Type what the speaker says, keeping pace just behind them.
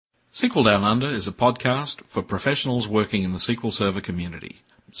SQL Down Under is a podcast for professionals working in the SQL Server community.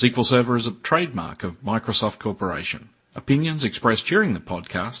 SQL Server is a trademark of Microsoft Corporation. Opinions expressed during the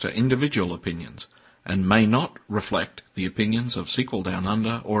podcast are individual opinions and may not reflect the opinions of SQL Down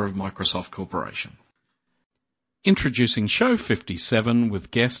Under or of Microsoft Corporation. Introducing Show 57 with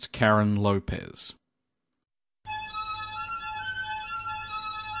guest Karen López.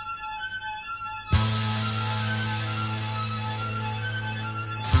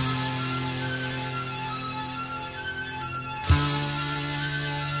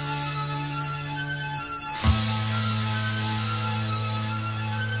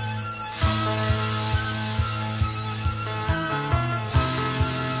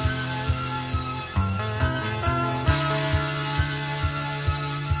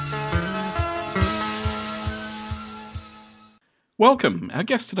 Welcome. Our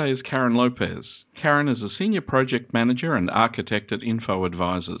guest today is Karen López. Karen is a Senior Project Manager and Architect at Info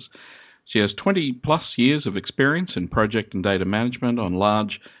Advisors. She has 20-plus years of experience in project and data management on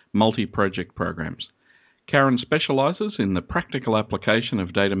large multi-project programs. Karen specializes in the practical application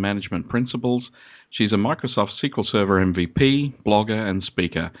of data management principles. She's a Microsoft SQL Server MVP, blogger, and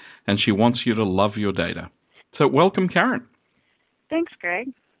speaker, and she wants you to love your data. So welcome, Karen. Thanks, Greg.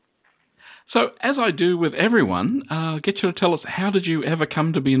 So, as I do with everyone, I'll get you to tell us, how did you ever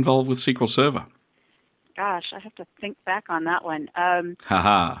come to be involved with SQL Server? Gosh, I have to think back on that one.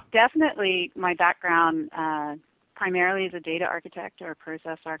 Definitely my background, primarily as a data architect or a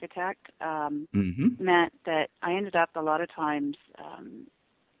process architect, meant that I ended up a lot of times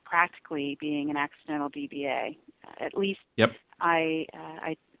practically being an accidental DBA. At least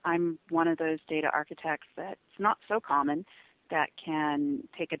I'm one of those data architects that's not so common, that can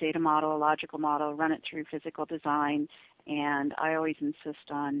take a data model, a logical model, run it through physical design, and I always insist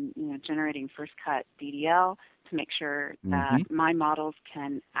on generating first cut DDL to make sure that my models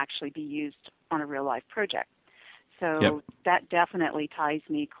can actually be used on a real life project. So that definitely ties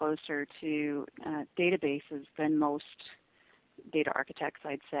me closer to databases than most data architects,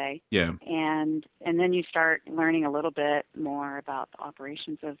 I'd say. Yeah. And then you start learning a little bit more about the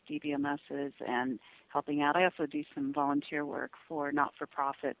operations of DBMSs and helping out. I also do some volunteer work for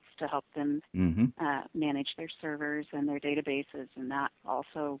not-for-profits to help them manage their servers and their databases, and that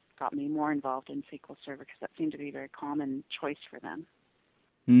also got me more involved in SQL Server because that seemed to be a very common choice for them.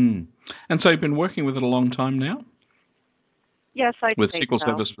 And so you've been working with it a long time now? Yes, I'd say so. With SQL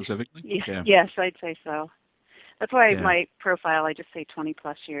Server specifically? Yeah. Yes, I'd say so. That's why my profile, I just say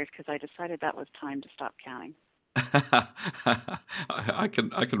 20-plus years, because I decided that was time to stop counting. I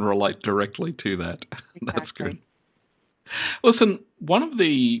can relate directly to that. Exactly. That's good. Listen, one of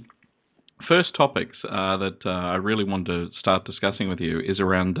the first topics that I really want to start discussing with you is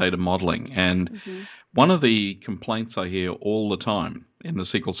around data modeling. And one of the complaints I hear all the time in the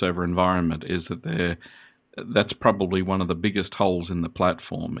SQL Server environment is that that's probably one of the biggest holes in the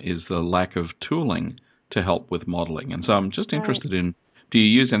platform, is the lack of tooling to help with modeling. And so I'm just interested in, do you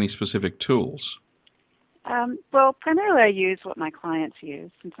use any specific tools? Well, primarily I use what my clients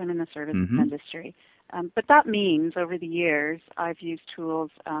use since I'm in the service industry. But that means over the years I've used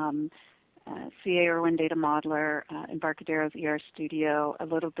tools, CA Irwin Data Modeler, Embarcadero's ER Studio, a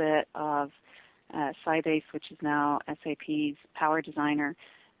little bit of Sybase, which is now SAP's Power Designer.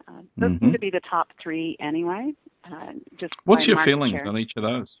 Those seem to be the top three anyway. What's your feelings on each of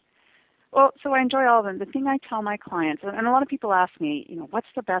those? Well, so I enjoy all of them. The thing I tell my clients, and a lot of people ask me, what's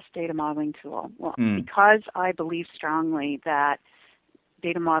the best data modeling tool? Well, because I believe strongly that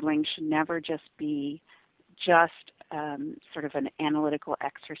data modeling should never just be sort of an analytical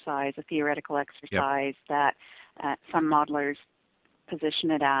exercise, a theoretical exercise that some modelers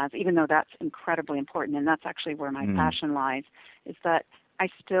position it as, even though that's incredibly important, and that's actually where my passion lies, is that I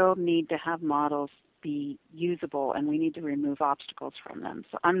still need to have models be usable, and we need to remove obstacles from them.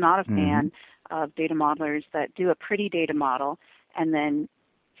 So I'm not a fan of data modelers that do a pretty data model and then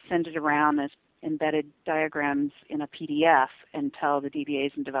send it around as embedded diagrams in a PDF and tell the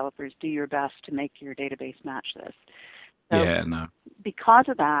DBAs and developers, do your best to make your database match this. So because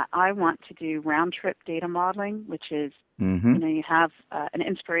of that, I want to do round-trip data modeling, which is, you have an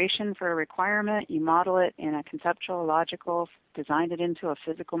inspiration for a requirement, you model it in a conceptual, logical, design it into a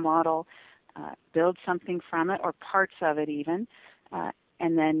physical model, build something from it, or parts of it even,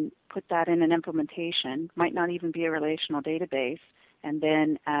 and then put that in an implementation. Might not even be a relational database. And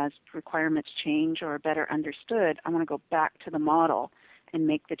then as requirements change or are better understood, I want to go back to the model and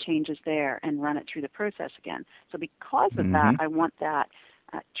make the changes there and run it through the process again. So because of that, I want that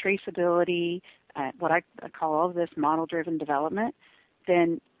traceability, what I call all of this model-driven development.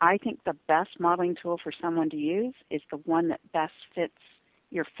 Then I think the best modeling tool for someone to use is the one that best fits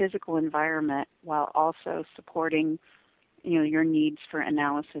your physical environment while also supporting, your needs for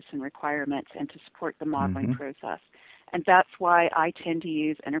analysis and requirements and to support the modeling process. And that's why I tend to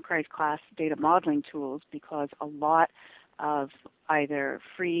use enterprise-class data modeling tools, because a lot of either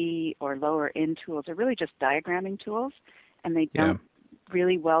free or lower-end tools are really just diagramming tools, and they don't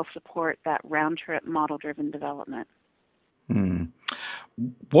really well support that round-trip model-driven development.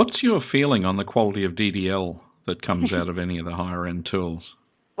 What's your feeling on the quality of DDL that comes out of any of the higher-end tools?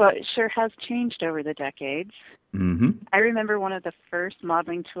 Well, it sure has changed over the decades. I remember one of the first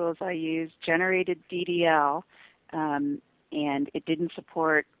modeling tools I used generated DDL, and it didn't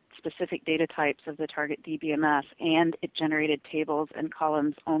support specific data types of the target DBMS, and it generated tables and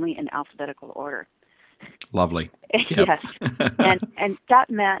columns only in alphabetical order. Lovely. Yes. And that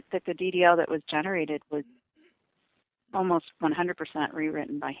meant that the DDL that was generated was almost 100%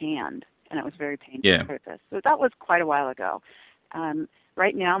 rewritten by hand, and it was very painful to process. So that was quite a while ago.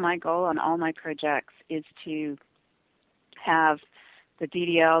 Right now, my goal on all my projects is to have the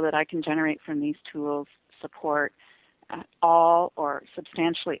DDL that I can generate from these tools support all or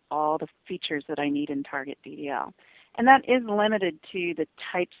substantially all the features that I need in target DDL. And that is limited to the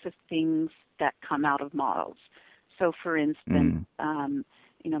types of things that come out of models. So for instance,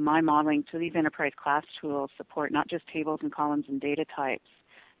 my modeling, so these enterprise class tools support not just tables and columns and data types,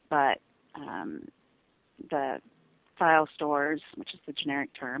 but the file stores, which is the generic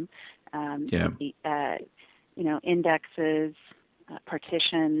term, indexes,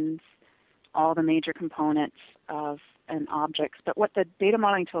 partitions, all the major components of an object. But what the data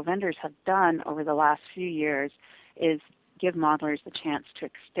modeling tool vendors have done over the last few years is give modelers the chance to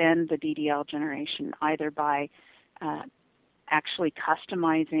extend the DDL generation either by actually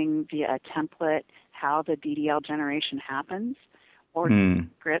customizing via a template how the DDL generation happens, or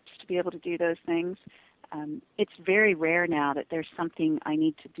scripts to be able to do those things. It's very rare now that there's something I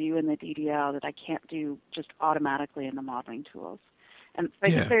need to do in the DDL that I can't do just automatically in the modeling tools. And I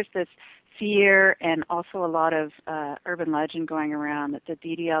think there's this fear and also a lot of urban legend going around that the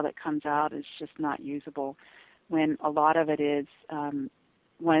DDL that comes out is just not usable, when a lot of it is,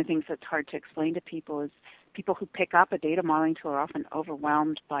 one of the things that's hard to explain to people is people who pick up a data modeling tool are often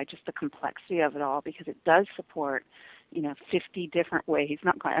overwhelmed by just the complexity of it all, because it does support 50 different ways,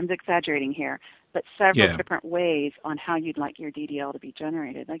 not quite, I'm exaggerating here, but several different ways on how you'd like your DDL to be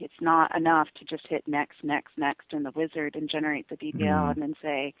generated. Like, it's not enough to just hit next, next, next in the wizard and generate the DDL and then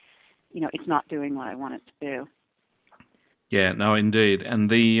say, it's not doing what I want it to do. Yeah, no, indeed.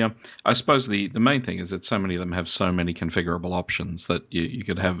 And I suppose the main thing is that so many of them have so many configurable options that you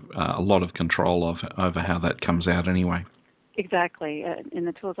could have a lot of control over how that comes out anyway. Exactly. In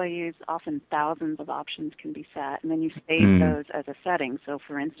the tools I use, often thousands of options can be set, and then you save those as a setting. So,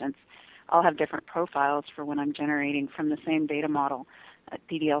 for instance, I'll have different profiles for when I'm generating from the same data model,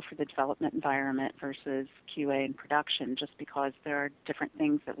 DDL for the development environment versus QA and production, just because there are different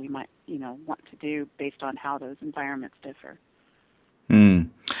things that we might, want to do based on how those environments differ.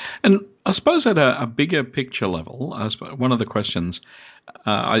 And I suppose at a bigger picture level, one of the questions,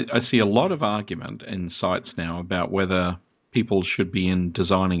 I see a lot of argument in sites now about whether people should be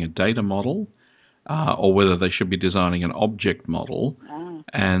designing a data model or whether they should be designing an object model,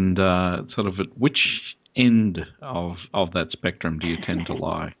 and sort of at which end of that spectrum do you tend to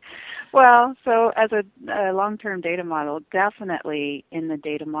lie? Well, so as a long-term data model, definitely in the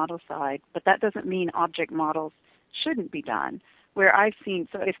data model side, but that doesn't mean object models shouldn't be done. Where I've seen,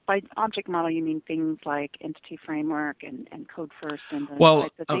 so if by object model you mean things like entity framework and code first and those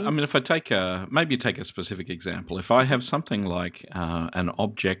types of things. I mean, if I take maybe take a specific example. If I have something like an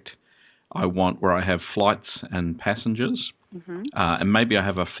object I want where I have flights and passengers, and maybe I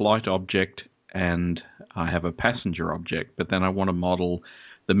have a flight object and I have a passenger object, but then I want to model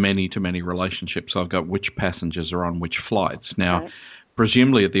the many-to-many relationships. I've got which passengers are on which flights. Now,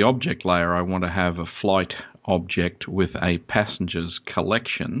 presumably at the object layer, I want to have a flight object with a passengers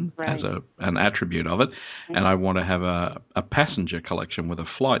collection as an attribute of it, and I want to have a passenger collection with a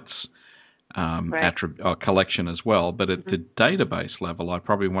flights collection as well. But at the database level, I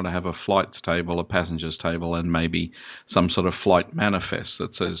probably want to have a flights table, a passengers table, and maybe some sort of flight manifest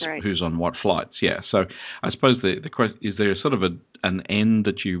that says who's on what flights. Yeah. So I suppose the question is, there sort of an end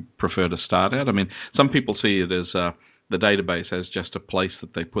that you prefer to start at? I mean, some people see it as the database as just a place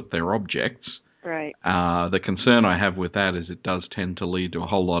that they put their objects. Right. The concern I have with that is it does tend to lead to a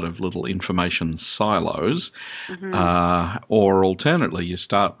whole lot of little information silos. Or alternately, you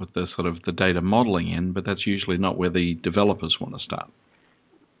start with the sort of the data modeling end, but that's usually not where the developers want to start.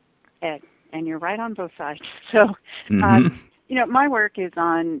 And you're right on both sides. So, my work is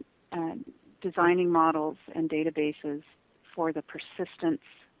on designing models and databases for the persistence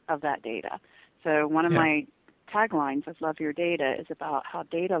of that data. So one of my taglines of Love Your Data is about how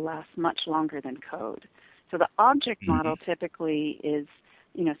data lasts much longer than code. So the object model typically is,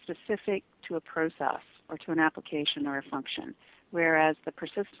 specific to a process or to an application or a function, whereas the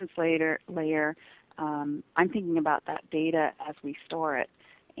persistence layer, I'm thinking about that data as we store it,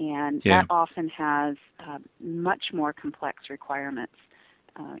 and that often has much more complex requirements.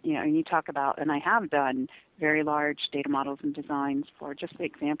 And you talk about, and I have done very large data models and designs for just the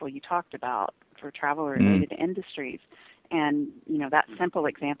example you talked about for travel-related industries. And, that simple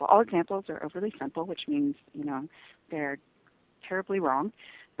example, all examples are overly simple, which means, they're terribly wrong.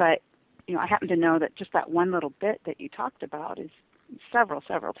 But, I happen to know that just that one little bit that you talked about is several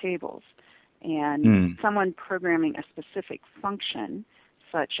tables. And someone programming a specific function,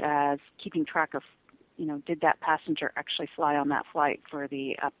 such as keeping track of, did that passenger actually fly on that flight for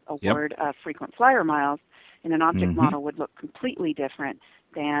the award of frequent flyer miles, in an object model would look completely different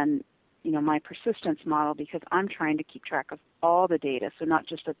than, my persistence model, because I'm trying to keep track of all the data. So not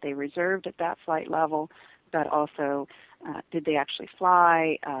just that they reserved at that flight level, but also did they actually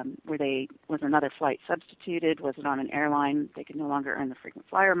fly? Was another flight substituted? Was it on an airline they could no longer earn the frequent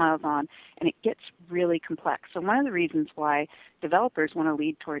flyer miles on? And it gets really complex. So one of the reasons why developers want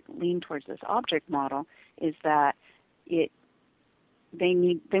to lean towards this object model is that they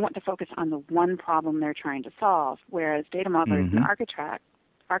want to focus on the one problem they're trying to solve, whereas data modelers and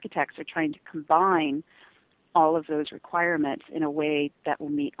architects are trying to combine all of those requirements in a way that will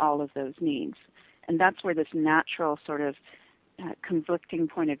meet all of those needs. And that's where this natural sort of conflicting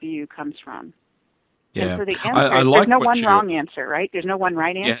point of view comes from. Yeah. And so the answer, there's no one wrong answer, right? There's no one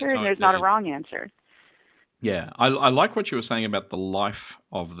right answer, and there's not a wrong answer. Yeah, I like what you were saying about the life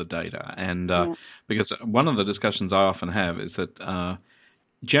of the data, and because one of the discussions I often have is that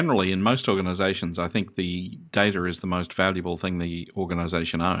generally in most organizations, I think the data is the most valuable thing the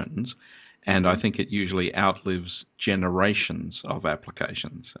organization owns, and I think it usually outlives generations of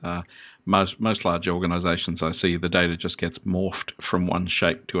applications. Most large organizations I see, the data just gets morphed from one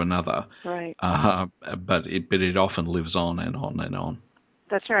shape to another, right? But it often lives on and on and on.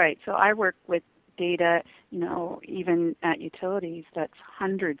 That's right. So I work with data, even at utilities that's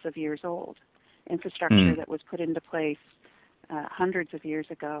hundreds of years old, infrastructure that was put into place hundreds of years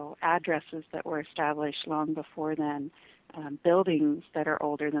ago, addresses that were established long before then, buildings that are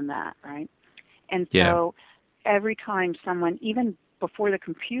older than that, right? And so every time someone, even before the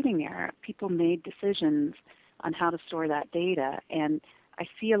computing era, people made decisions on how to store that data. And I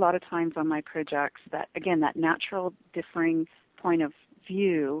see a lot of times on my projects that, again, that natural differing point of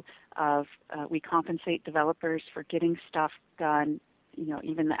view of we compensate developers for getting stuff done.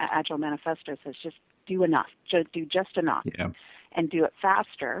 Even the Agile Manifesto says just do enough, do just enough, and do it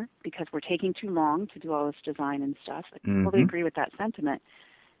faster because we're taking too long to do all this design and stuff. I totally agree with that sentiment.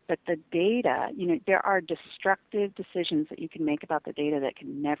 But the data, there are destructive decisions that you can make about the data that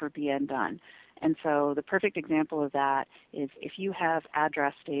can never be undone. And so the perfect example of that is if you have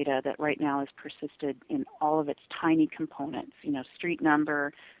address data that right now is persisted in all of its tiny components, street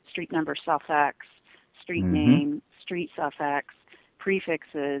number suffix, street name, street suffix,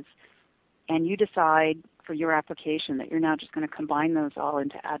 prefixes, and you decide for your application that you're now just going to combine those all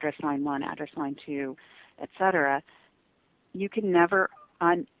into address line 1, address line 2, etc., you can never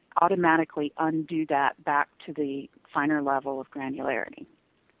automatically undo that back to the finer level of granularity.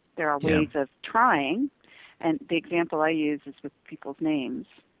 There are ways of trying, and the example I use is with people's names.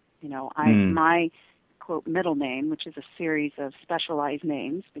 My, quote, middle name, which is a series of specialized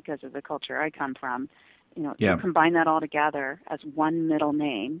names because of the culture I come from, you combine that all together as one middle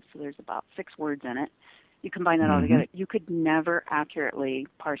name, so there's about 6 words in it. You combine that all together, you could never accurately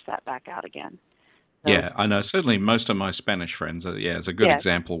parse that back out again. So, I know. Certainly most of my Spanish friends, it's a good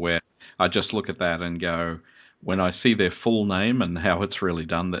example where I just look at that and go, when I see their full name and how it's really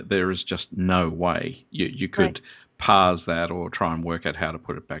done, that there is just no way you could parse that or try and work out how to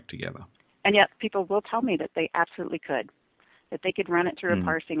put it back together. And yet people will tell me that they absolutely could, that they could run it through a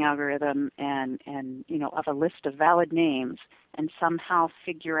parsing algorithm and of a list of valid names and somehow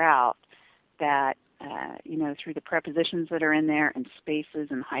figure out that, through the prepositions that are in there and spaces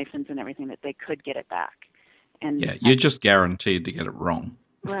and hyphens and everything, that they could get it back. And you're just guaranteed to get it wrong.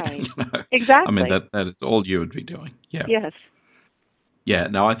 Right. Exactly. I mean, that is all you would be doing. Yeah. Yes. Yeah.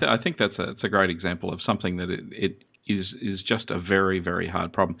 No, I think that's a great example of something that it is just a very, very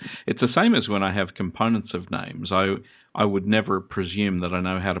hard problem. It's the same as when I have components of names. I would never presume that I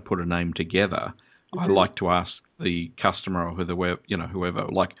know how to put a name together I like to ask the customer or whoever,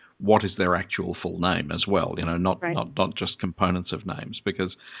 like, what is their actual full name as well, not just components of names,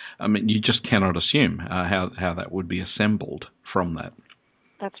 because, I mean, you just cannot assume how that would be assembled from that.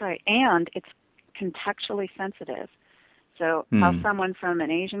 That's right. And it's contextually sensitive. So how someone from an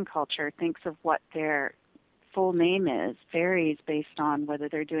Asian culture thinks of what their full name is varies based on whether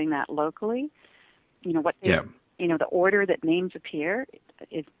they're doing that locally. The order that names appear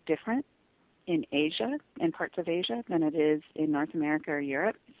is different in Asia, in parts of Asia, than it is in North America or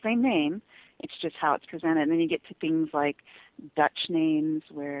Europe. Same name, it's just how it's presented. And then you get to things like Dutch names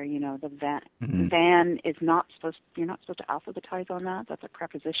where, the van is you're not supposed to alphabetize on that. That's a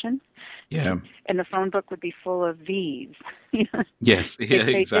preposition. Yeah. And the phone book would be full of V's. Yes,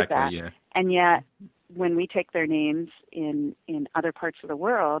 exactly, yeah. And yet, when we take their names in other parts of the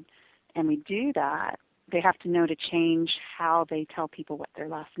world and we do that, they have to know to change how they tell people what their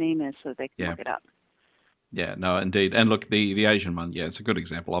last name is so they can look it up. Yeah, no, indeed. And look, the Asian one, it's a good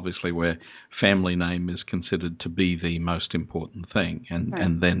example, obviously, where family name is considered to be the most important thing,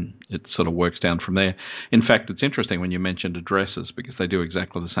 and then it sort of works down from there. In fact, it's interesting when you mentioned addresses, because they do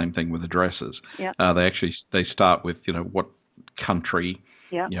exactly the same thing with addresses. Yeah. They start with, what country,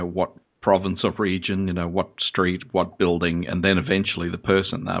 what province or region, what street, what building, and then eventually the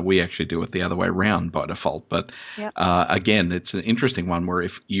person. We actually do it the other way around by default. But again, it's an interesting one where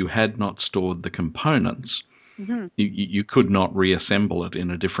if you had not stored the components, you could not reassemble it in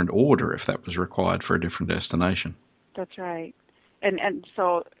a different order if that was required for a different destination. That's right. And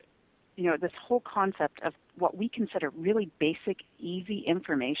so, this whole concept of what we consider really basic, easy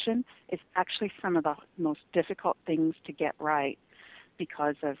information is actually some of the most difficult things to get right,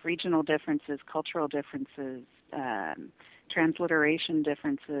 because of regional differences, cultural differences, transliteration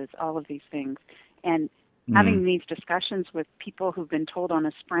differences, all of these things. And having these discussions with people who've been told on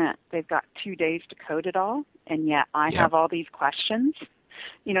a sprint they've got 2 days to code it all, and yet I have all these questions.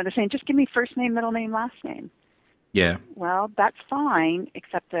 They're saying, just give me first name, middle name, last name. Yeah. Well, that's fine,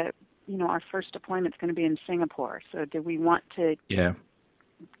 except that, our first deployment's going to be in Singapore. So do we want to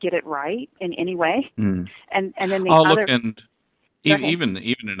get it right in any way? And then the other... Look, and even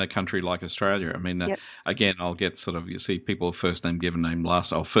in a country like Australia, I mean, again, I'll get you see people first name, given name,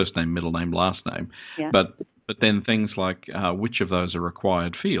 first name, middle name, last name. Yeah. But then things like which of those are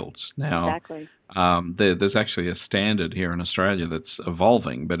required fields. Now, exactly. There's actually a standard here in Australia that's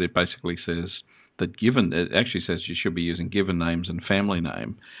evolving, but it basically says that it actually says you should be using given names and family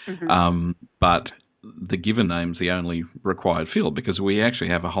name. But the given name's the only required field, because we actually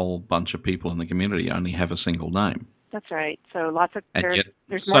have a whole bunch of people in the community only have a single name. That's right. So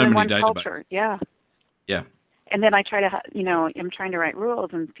there's more than one culture. Yeah. Yeah. And then I try to, I'm trying to write rules,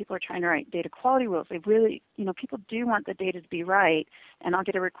 and people are trying to write data quality rules. They really, people do want the data to be right, and I'll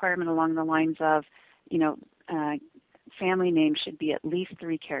get a requirement along the lines of, family name should be at least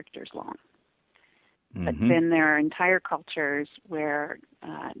 3 characters long. But then there are entire cultures where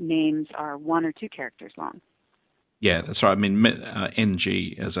names are 1 or 2 characters long. Yeah, that's right. I mean,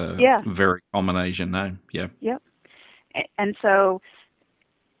 NG is a very common Asian name. Yeah. Yep. And so,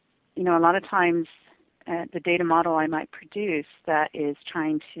 a lot of times the data model I might produce that is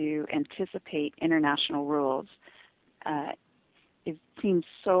trying to anticipate international rules, it seems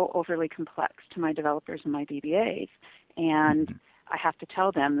so overly complex to my developers and my DBAs. And I have to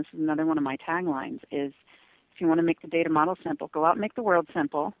tell them, this is another one of my taglines, is if you want to make the data model simple, go out and make the world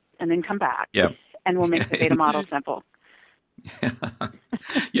simple, and then come back, and we'll make the data model simple.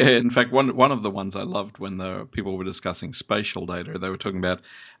 In fact, one of the ones I loved when the people were discussing spatial data, they were talking about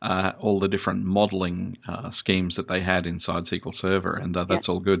all the different modeling schemes that they had inside SQL Server, and that's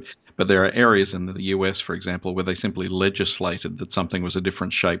all good. But there are areas in the US, for example, where they simply legislated that something was a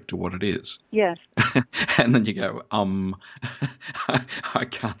different shape to what it is. Yes. And then you go, I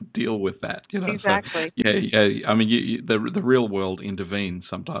can't deal with that. Exactly. So, I mean, the real world intervenes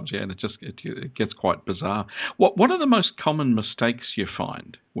sometimes, and it gets quite bizarre. What are the most common mistakes you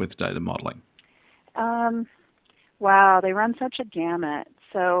find with data modeling? Wow, they run such a gamut.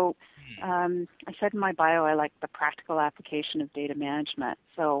 So I said in my bio I like the practical application of data management.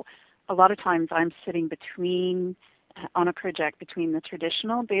 So a lot of times I'm sitting on a project between the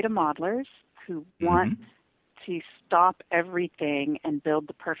traditional data modelers who want to stop everything and build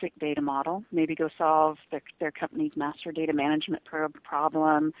the perfect data model, maybe go solve their company's master data management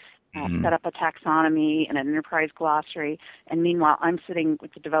problem, set up a taxonomy and an enterprise glossary, and meanwhile I'm sitting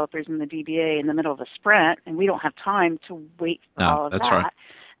with the developers and the DBA in the middle of a sprint, and we don't have time to wait for all of that. Right.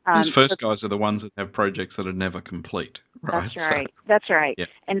 Those first guys are the ones that have projects that are never complete. Right? That's right. That's right. Yeah.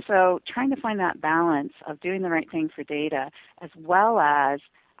 And so trying to find that balance of doing the right thing for data, as well as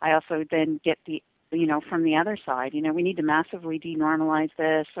I also then get the from the other side, we need to massively denormalize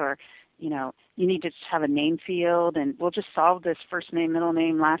this, or, you need to just have a name field, and we'll just solve this first name, middle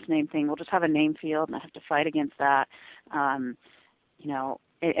name, last name thing. We'll just have a name field, and I have to fight against that, and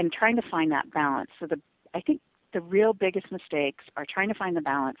trying to find that balance. So I think the real biggest mistakes are trying to find the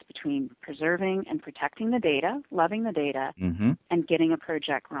balance between preserving and protecting the data, loving the data, and getting a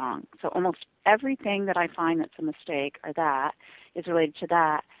project wrong. So almost everything that I find that's a mistake or that is related to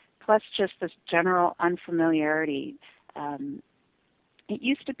that, plus just this general unfamiliarity. It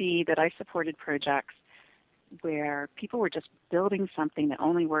used to be that I supported projects where people were just building something that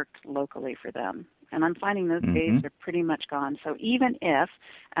only worked locally for them. And I'm finding those days are pretty much gone. So even if,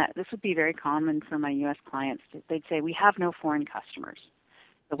 this would be very common for my U.S. clients, they'd say, we have no foreign customers.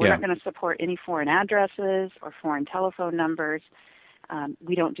 So we're not going to support any foreign addresses or foreign telephone numbers.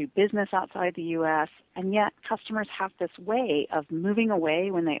 We don't do business outside the U.S. And yet customers have this way of moving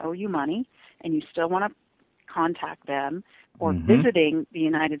away when they owe you money, and you still want to contact them, or visiting the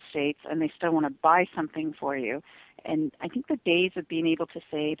United States and they still want to buy something for you. And I think the days of being able to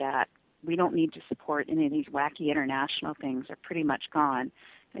say that we don't need to support any of these wacky international things are pretty much gone.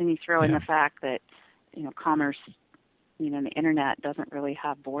 And you throw in the fact that, commerce, the internet doesn't really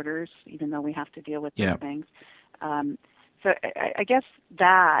have borders, even though we have to deal with those things. So I guess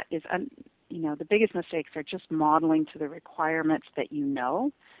that is, the biggest mistakes are just modeling to the requirements that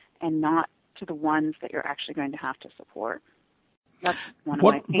and not to the ones that you're actually going to have to support. That's one of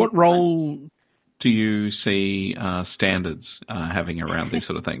my What role do you see standards having around these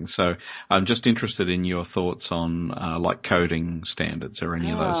sort of things? So I'm just interested in your thoughts on like coding standards or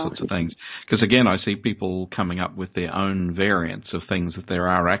any of those sorts of things. Because again, I see people coming up with their own variants of things that there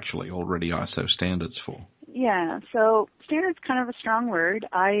are actually already ISO standards for. Yeah, so standards kind of a strong word.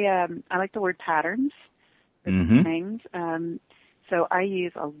 I like the word patterns for things. So I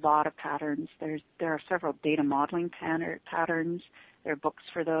use a lot of patterns. There are several data modeling patterns. There are books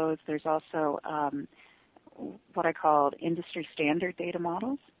for those. There's also what I call industry standard data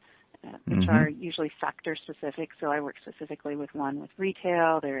models, which are usually sector specific. So I work specifically with one with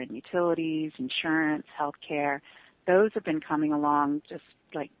retail. They're in utilities, insurance, healthcare. Those have been coming along just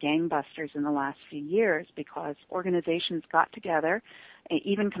like gangbusters in the last few years because organizations got together,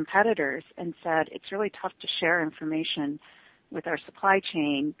 even competitors, and said it's really tough to share information with our supply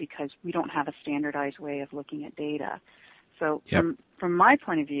chain because we don't have a standardized way of looking at data. So from my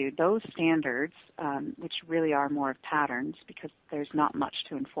point of view, those standards, which really are more of patterns because there's not much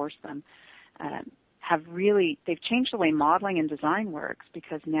to enforce them, they've changed the way modeling and design works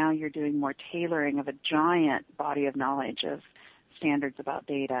because now you're doing more tailoring of a giant body of knowledge of standards about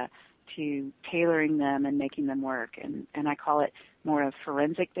data to tailoring them and making them work. And I call it more of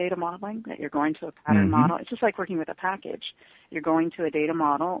forensic data modeling, that you're going to a pattern model. It's just like working with a package. You're going to a data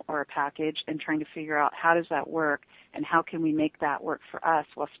model or a package and trying to figure out how does that work and how can we make that work for us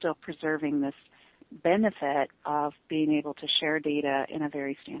while still preserving this benefit of being able to share data in a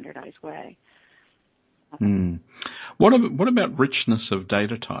very standardized way. What about richness of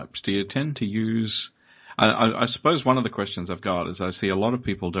data types? Do you tend to use... I suppose one of the questions I've got is I see a lot of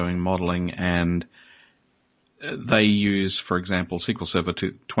people doing modeling and they use, for example, SQL Server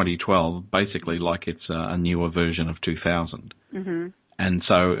 2012 basically like it's a newer version of 2000. And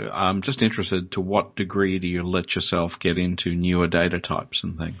so I'm just interested, to what degree do you let yourself get into newer data types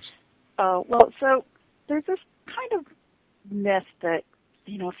and things? Oh, well, so there's this kind of myth that,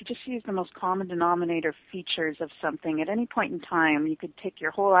 if you just use the most common denominator features of something, at any point in time, you could take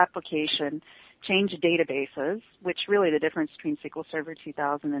your whole application, change databases, which really the difference between SQL Server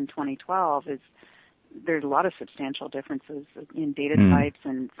 2000 and 2012 is there's a lot of substantial differences in data types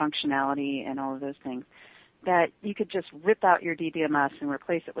and functionality and all of those things, that you could just rip out your DBMS and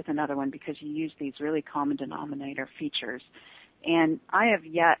replace it with another one because you use these really common denominator features. And I have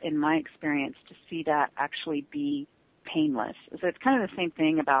yet, in my experience, to see that actually be painless. So it's kind of the same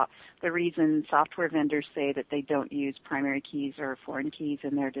thing about the reason software vendors say that they don't use primary keys or foreign keys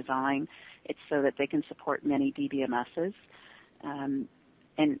in their design. It's so that they can support many DBMSs.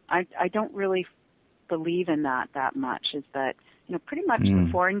 And I don't really believe in that much, is that, pretty much the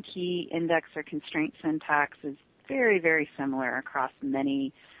foreign key index or constraint syntax is very, very similar across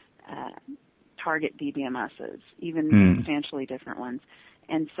many target DBMSs, even substantially different ones.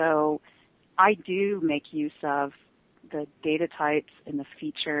 And so I do make use of the data types and the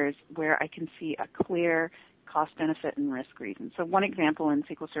features where I can see a clear cost, benefit, and risk reason. So one example in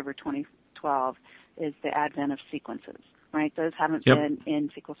SQL Server 2012 is the advent of sequences, right? Those haven't been in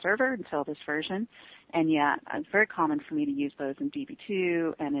SQL Server until this version, and yet it's very common for me to use those in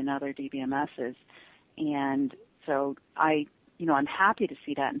DB2 and in other DBMSs. And so I I'm happy to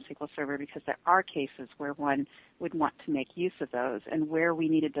see that in SQL Server because there are cases where one would want to make use of those, and where we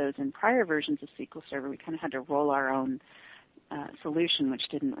needed those in prior versions of SQL Server, we kind of had to roll our own solution, which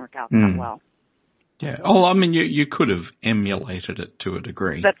didn't work out that well. Yeah. Oh, I mean, you could have emulated it to a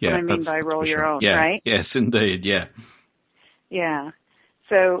degree. That's what I mean by roll your own, right? Yes, indeed. Yeah. Yeah.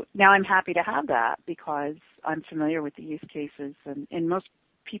 So now I'm happy to have that because I'm familiar with the use cases, and most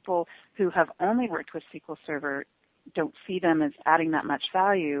people who have only worked with SQL Server don't see them as adding that much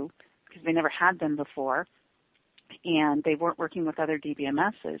value because they never had them before, and they weren't working with other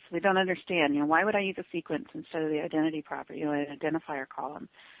DBMSs. So they don't understand, why would I use a sequence instead of the identity property, an identifier column?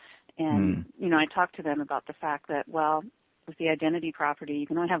 And, I talked to them about the fact that, well, with the identity property, you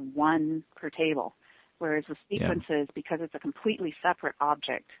can only have one per table, whereas with sequences, because it's a completely separate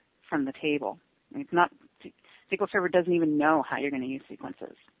object from the table, it's not, SQL Server doesn't even know how you're going to use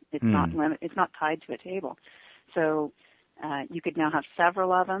sequences. It's it's not tied to a table. So you could now have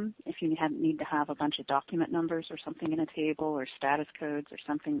several of them if you need to have a bunch of document numbers or something in a table, or status codes or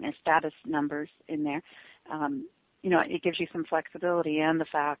something, or status numbers in there. It gives you some flexibility, and the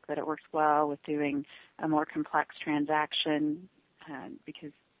fact that it works well with doing a more complex transaction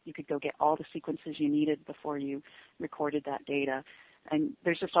because you could go get all the sequences you needed before you recorded that data. And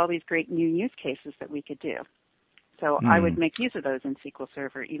there's just all these great new use cases that we could do. So I would make use of those in SQL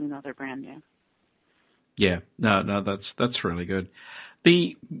Server, even though they're brand new. Yeah, no, that's really good.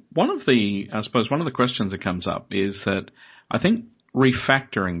 One of the questions that comes up is that I think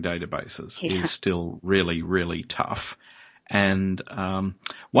refactoring databases is still really, really tough. And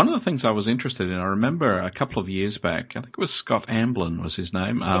one of the things I was interested in, I remember a couple of years back, I think it was Scott Amblin was his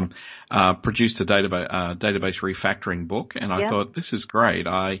name, produced a database refactoring book, and I thought, this is great.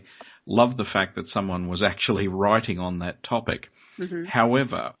 I love the fact that someone was actually writing on that topic.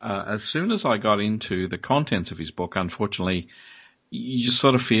 However, as soon as I got into the contents of his book, unfortunately, you just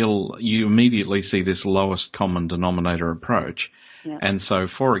sort of feel you immediately see this lowest common denominator approach. Yeah. And so,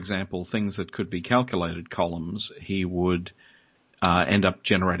 for example, things that could be calculated columns, he would end up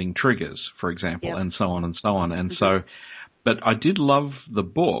generating triggers, for example, and so on and so on. And so, but I did love the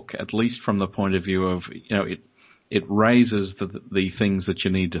book, at least from the point of view of, it raises the things that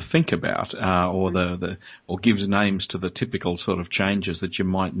you need to think about, or gives names to the typical sort of changes that you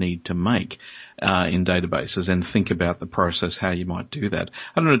might need to make in databases, and think about the process, how you might do that.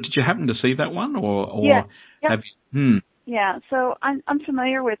 I don't know, did you happen to see that one, or have you? Yeah, so I'm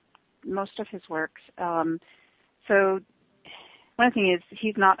familiar with most of his works. So one thing is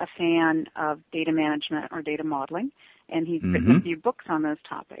he's not a fan of data management or data modeling, and he's written a few books on those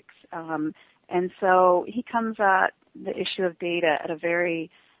topics. And so he comes at the issue of data at a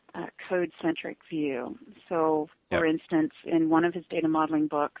very code-centric view. So, for instance, in one of his data modeling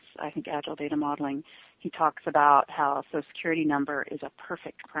books, I think Agile Data Modeling, he talks about how a Social Security number is a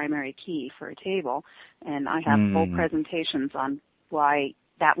perfect primary key for a table. And I have full presentations on why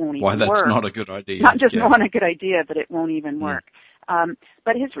that won't even work. Why that's not a good idea. Not just not a good idea, but it won't even work.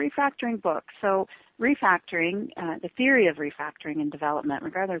 But his refactoring book, so refactoring, the theory of refactoring in development,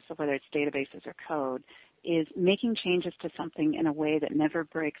 regardless of whether it's databases or code, is making changes to something in a way that never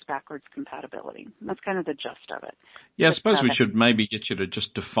breaks backwards compatibility. That's kind of the gist of it. Yeah, I suppose we should maybe get you to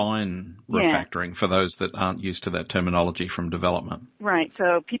just define refactoring for those that aren't used to that terminology from development. Right.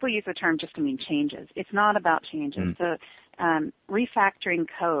 So people use the term just to mean changes. It's not about changes. So refactoring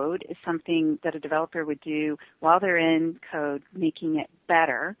code is something that a developer would do while they're in code, making it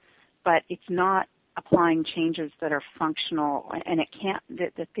better, but it's not applying changes that are functional, and it can't.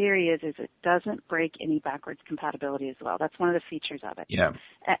 The theory is it doesn't break any backwards compatibility as well. That's one of the features of it. Yeah.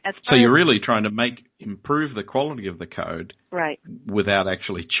 So you're really trying to improve the quality of the code, right, without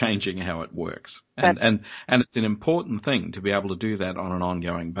actually changing how it works. And it's an important thing to be able to do that on an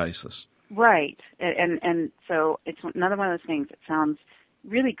ongoing basis. Right. And so it's another one of those things that sounds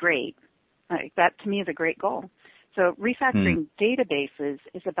really great. That to me is a great goal. So refactoring databases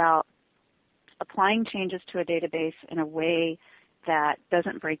is about applying changes to a database in a way that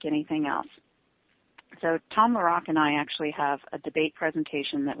doesn't break anything else. So Tom LaRock and I actually have a debate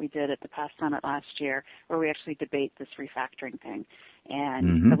presentation that we did at the PASS Summit last year where we actually debate this refactoring thing.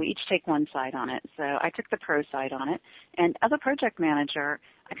 And so we each take one side on it. So I took the pro side on it. And as a project manager,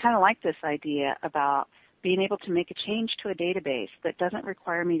 I kind of like this idea about being able to make a change to a database that doesn't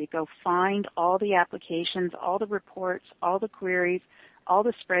require me to go find all the applications, all the reports, all the queries, all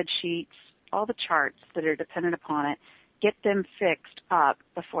the spreadsheets, all the charts that are dependent upon it, get them fixed up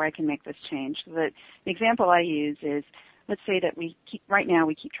before I can make this change. So the example I use is, let's say that right now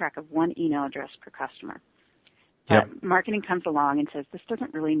we keep track of one email address per customer. But marketing comes along and says, this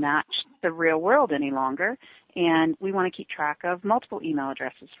doesn't really match the real world any longer, and we want to keep track of multiple email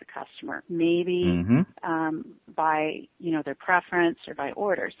addresses for customer, maybe by, their preference or by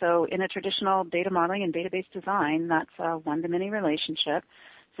order. So in a traditional data modeling and database design, that's a one-to-many relationship.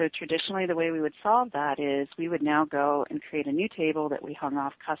 So traditionally, the way we would solve that is we would now go and create a new table that we hung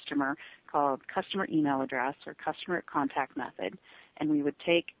off customer called customer email address or customer contact method, and we would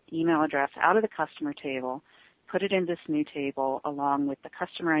take email address out of the customer table, put it in this new table along with the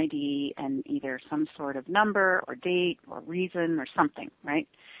customer ID and either some sort of number or date or reason or something, right?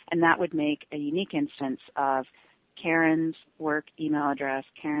 And that would make a unique instance of Karen's work email address,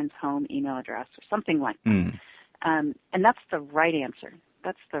 Karen's home email address, or something like that. And that's the right answer.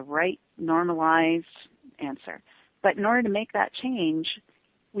 That's the right normalized answer. But in order to make that change,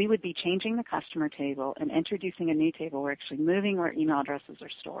 we would be changing the customer table and introducing a new table. We're actually moving where email addresses are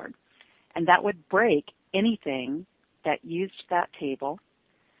stored. And that would break anything that used that table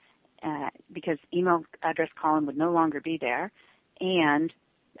because email address column would no longer be there, and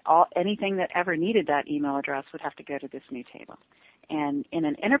anything that ever needed that email address would have to go to this new table. And in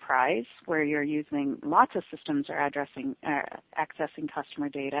an enterprise where you're using lots of systems or accessing customer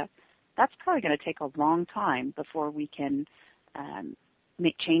data, that's probably going to take a long time before we can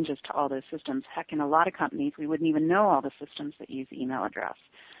make changes to all those systems. Heck, in a lot of companies, we wouldn't even know all the systems that use email address.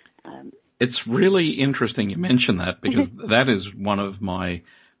 It's really interesting you mention that, because that is one of my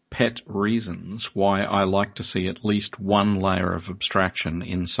pet reasons why I like to see at least one layer of abstraction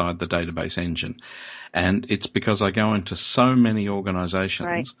inside the database engine. And it's because I go into so many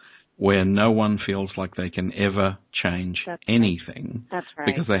organizations where no one feels like they can ever change anything. That's right.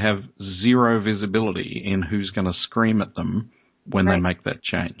 Because they have zero visibility in who's going to scream at them when they make that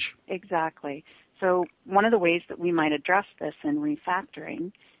change. Exactly. So one of the ways that we might address this in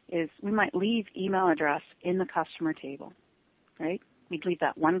refactoring is we might leave email address in the customer table, right? We'd leave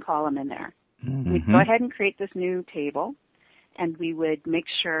that one column in there. We'd go ahead and create this new table, and we would make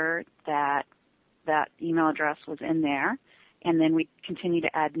sure that that email address was in there, and then we'd continue to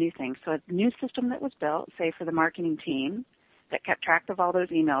add new things. So a new system that was built, say for the marketing team, that kept track of all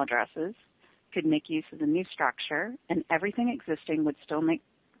those email addresses, could make use of the new structure, and everything existing would still make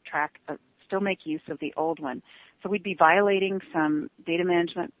use of the old one. So we'd be violating some data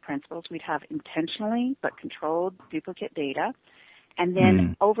management principles. We'd have intentionally but controlled duplicate data. And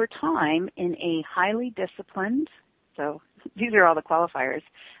then over time, in a highly disciplined, so these are all the qualifiers,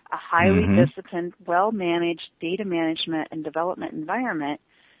 a highly disciplined, well-managed data management and development environment,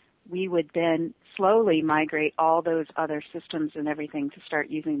 we would then slowly migrate all those other systems and everything to start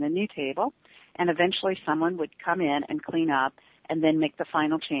using the new table. And eventually someone would come in and clean up and then make the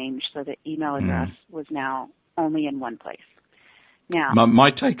final change so that email address was now only in one place. Now,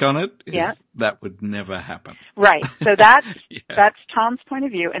 my take on it is that would never happen. Right. So that's Tom's point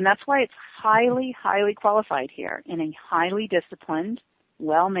of view, and that's why it's highly, highly qualified here in a highly disciplined,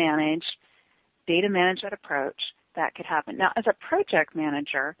 well-managed data management approach that could happen. Now, as a project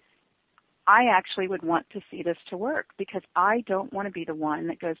manager, I actually would want to see this to work because I don't want to be the one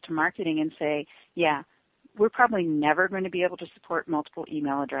that goes to marketing and say, we're probably never going to be able to support multiple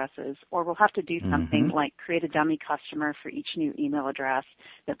email addresses, or we'll have to do something like create a dummy customer for each new email address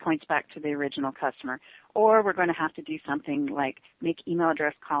that points back to the original customer, or we're going to have to do something like make email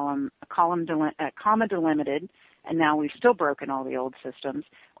address comma delimited, and now we've still broken all the old systems,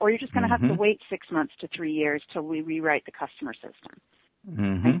 or you're just going to have to wait 6 months to 3 years till we rewrite the customer system.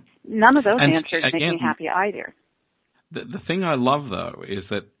 Right? None of those answers make me happy either. The thing I love, though, is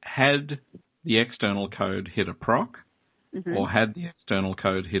that had the external code hit a proc, or had the external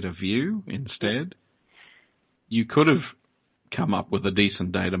code hit a view instead, you could have come up with a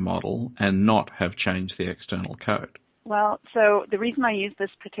decent data model and not have changed the external code. Well, so the reason I use this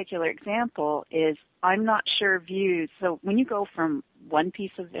particular example is I'm not sure views. So when you go from one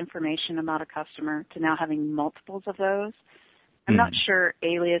piece of information about a customer to now having multiples of those, I'm not sure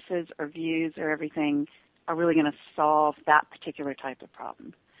aliases or views or everything are really going to solve that particular type of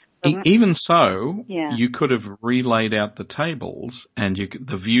problem. Even so, you could have relayed out the tables, and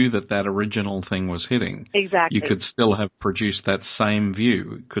the view that original thing was hitting, you could still have produced that same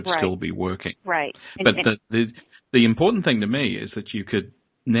view. It could still be working. Right. But the important thing to me is that you could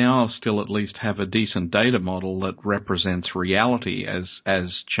now still at least have a decent data model that represents reality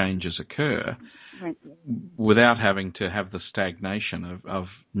as changes occur, without having to have the stagnation of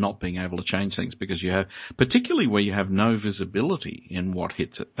not being able to change things, because you have, particularly where you have no visibility in what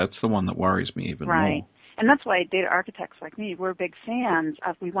hits it. That's the one that worries me even more. Right. And that's why data architects like me, we're big fans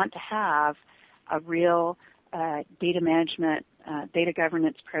of, we want to have a real data management, data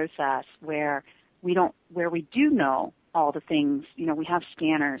governance process where where we do know all the things, we have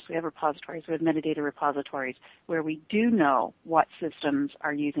scanners, we have repositories, we have metadata repositories, where we do know what systems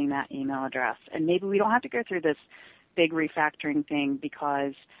are using that email address. And maybe we don't have to go through this big refactoring thing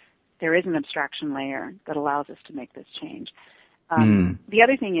because there is an abstraction layer that allows us to make this change. The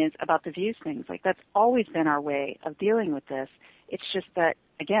other thing is about the views things. Like, that's always been our way of dealing with this. It's just that,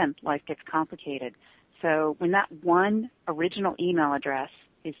 again, life gets complicated. So when that one original email address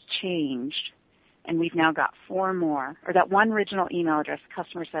is changed, and we've now got 4 more, or that one original email address, the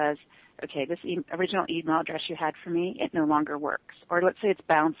customer says, okay, this original email address you had for me, it no longer works. Or let's say it's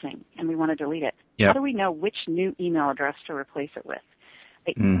bouncing and we want to delete it. Yep. How do we know which new email address to replace it with?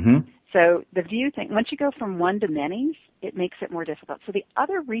 So the view thing, once you go from one to many, it makes it more difficult. So the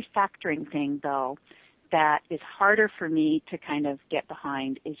other refactoring thing, though, that is harder for me to kind of get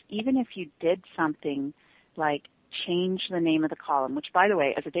behind is even if you did something like change the name of the column, which, by the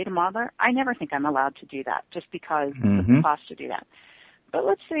way, as a data modeler, I never think I'm allowed to do that just because of the cost to do that. But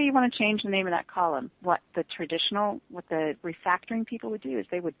let's say you want to change the name of that column. What the refactoring people would do is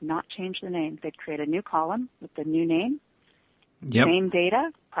they would not change the name. They'd create a new column with the new name, same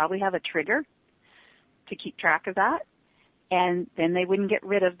data, probably have a trigger to keep track of that, and then they wouldn't get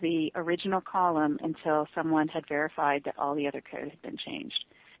rid of the original column until someone had verified that all the other code had been changed.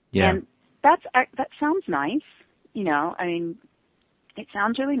 Yeah. And that sounds nice. It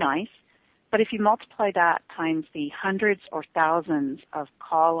sounds really nice. But if you multiply that times the hundreds or thousands of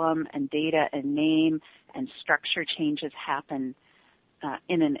column and data and name and structure changes happen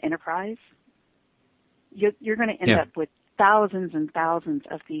in an enterprise, you're going to end up with thousands and thousands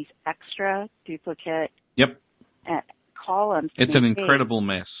of these extra duplicate columns. It's an incredible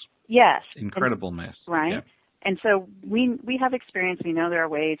mess. Yes. Incredible mess. Right. Yep. And so we have experience. We know there are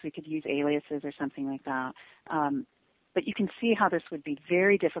ways we could use aliases or something like that. But you can see how this would be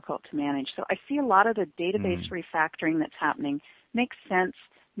very difficult to manage. So I see a lot of the database refactoring that's happening makes sense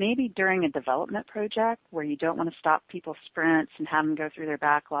maybe during a development project where you don't want to stop people's sprints and have them go through their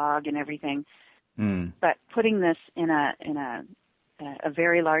backlog and everything. But putting this in a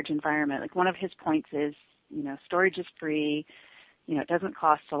very large environment, like one of his points is, storage is free. It doesn't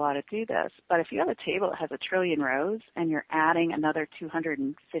cost a lot to do this. But if you have a table that has 1 trillion rows and you're adding another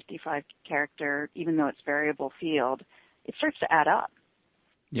 255 character, even though it's variable field, it starts to add up.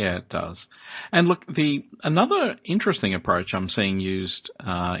 Yeah, it does. And look, another interesting approach I'm seeing used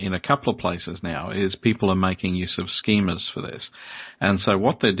in a couple of places now is people are making use of schemas for this. And so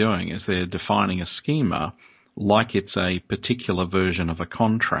what they're doing is they're defining a schema like it's a particular version of a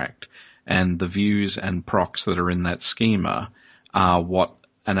contract, and the views and procs that are in that schema are what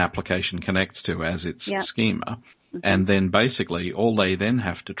an application connects to as its schema. And then basically all they then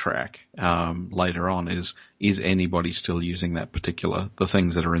have to track later on is anybody still using the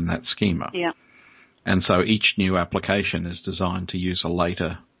things that are in that schema. Yeah. And so each new application is designed to use a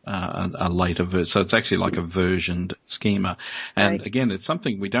later version. So it's actually like a versioned schema. And again, it's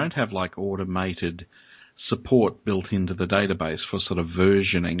something we don't have like automated support built into the database for sort of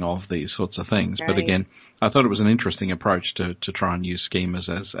versioning of these sorts of things. But again, I thought it was an interesting approach to try and use schemas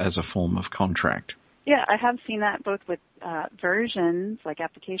as a form of contract. Yeah, I have seen that both with versions, like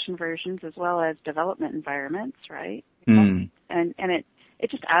application versions, as well as development environments, right? And it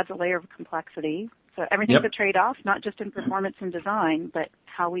just adds a layer of complexity. So everything's a trade-off, not just in performance and design, but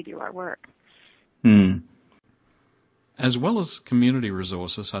how we do our work. As well as community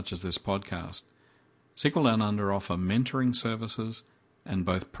resources such as this podcast, SQL Down Under offer mentoring services and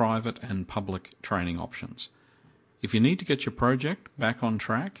both private and public training options. If you need to get your project back on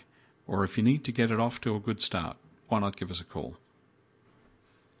track, or if you need to get it off to a good start, why not give us a call?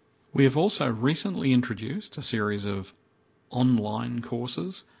 We have also recently introduced a series of online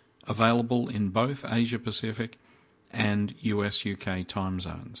courses available in both Asia Pacific and US-UK time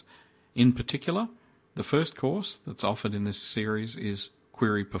zones. In particular, the first course that's offered in this series is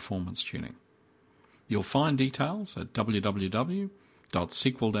Query Performance Tuning. You'll find details at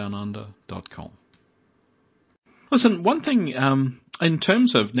www.sqldownunder.com. Listen, one thing, in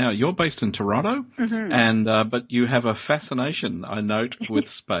terms of now, you're based in Toronto, and but you have a fascination, I note, with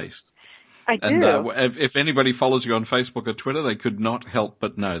space. I do. And if anybody follows you on Facebook or Twitter, they could not help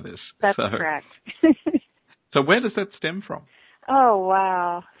but know this. That's correct. So where does that stem from? Oh,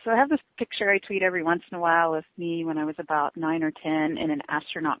 wow. So I have this picture I tweet every once in a while of me when I was about 9 or 10 in an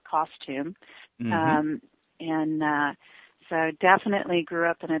astronaut costume. So definitely grew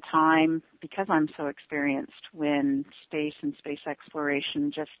up in a time, because I'm so experienced, when space and space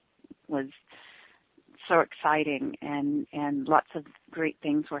exploration just was so exciting and lots of great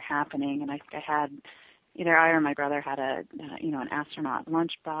things were happening. And I had either I or my brother had an astronaut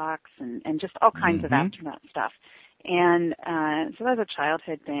lunchbox and just all kinds of astronaut stuff. And so that was a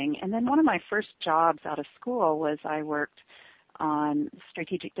childhood thing. And then one of my first jobs out of school was I worked on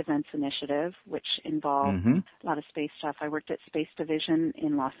Strategic Defense Initiative, which involved a lot of space stuff. I worked at Space Division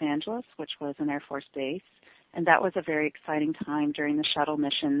in Los Angeles, which was an Air Force base. And that was a very exciting time during the shuttle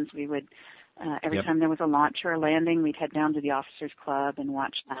missions. We would, every time there was a launch or a landing, we'd head down to the Officers Club and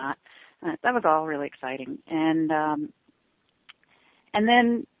watch that. That was all really exciting. And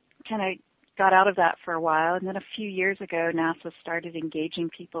then kind of got out of that for a while. And then a few years ago, NASA started engaging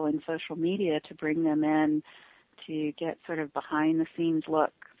people in social media to bring them in to get sort of behind-the-scenes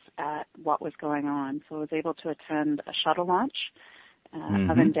looks at what was going on. So I was able to attend a shuttle launch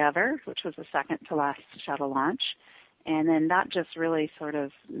of Endeavour, which was the second-to-last shuttle launch. And then that just really sort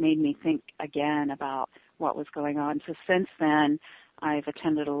of made me think again about what was going on. So since then, I've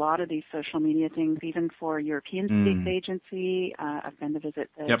attended a lot of these social media things, even for European Space Agency. I've been to visit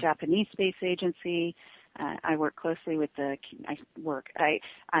the Japanese Space Agency. I work closely with I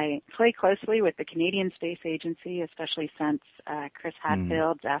play closely with the Canadian Space Agency, especially since Chris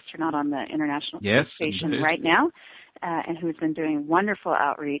Hadfield's astronaut on the International Space Station right now, and who's been doing wonderful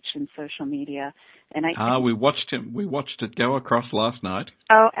outreach in social media. And we watched him. We watched it go across last night.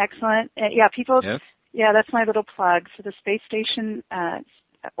 Oh, excellent! People. Yes. Yeah, that's my little plug. So the space station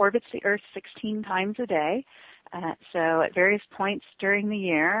orbits the Earth 16 times a day. So at various points during the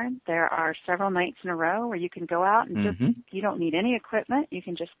year, there are several nights in a row where you can go out and just, you don't need any equipment. You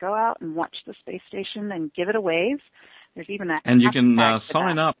can just go out and watch the space station and give it a wave. There's even a and you can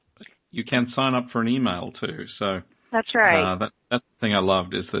sign up. You can sign up for an email too. So that's right. That's the thing I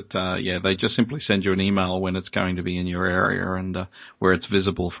loved is that they just simply send you an email when it's going to be in your area and where it's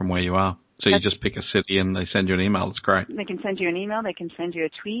visible from where you are. So you just pick a city and they send you an email. It's great. They can send you an email. They can send you a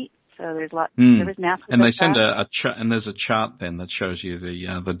tweet. So there's lots. There was NASA. And they send and there's a chart then that shows you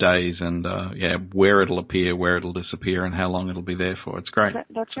the days and where it'll appear, where it'll disappear, and how long it'll be there for. It's great.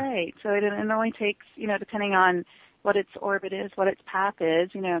 That's right. So it only takes depending on what its orbit is, what its path is.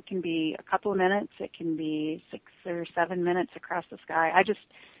 It can be a couple of minutes. It can be 6 or 7 minutes across the sky.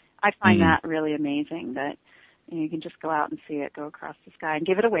 I find that really amazing that. You can just go out and see it go across the sky and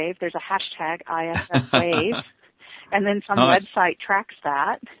give it a wave. There's a hashtag ISS wave, and then some website tracks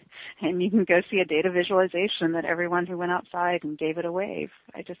that, and you can go see a data visualization that everyone who went outside and gave it a wave.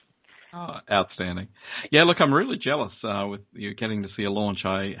 Outstanding. Yeah, look, I'm really jealous with you getting to see a launch.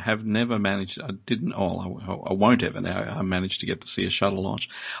 I have never managed. I won't ever now manage to get to see a shuttle launch.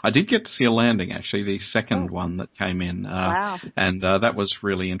 I did get to see a landing, actually, the second one that came in, and that was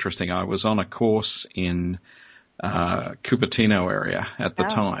really interesting. I was on a course in Cupertino area at the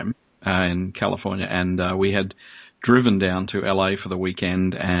time in California, and we had driven down to LA for the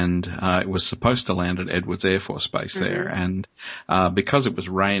weekend, and it was supposed to land at Edwards Air Force Base there, and because it was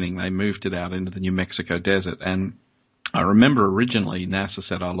raining, they moved it out into the New Mexico desert. And I remember originally NASA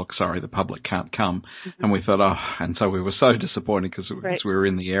said, "Oh, look, sorry, the public can't come," and we thought, and so we were so disappointed because we were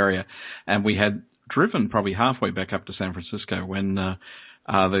in the area, and we had driven probably halfway back up to San Francisco when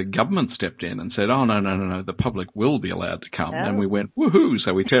the government stepped in and said, "Oh, no, the public will be allowed to come." And we went, woohoo!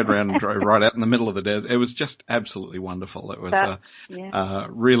 So we turned around and drove right out in the middle of the desert. It was just absolutely wonderful. It was a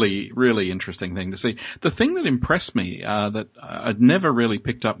really, really interesting thing to see. The thing that impressed me that I'd never really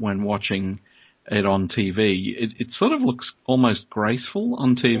picked up when watching it on TV, it sort of looks almost graceful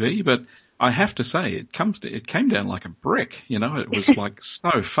on TV, but I have to say it came down like a brick. It was like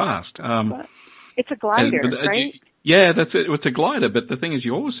so fast. It's a glider, right? Yeah, that's it. It's a glider, but the thing is,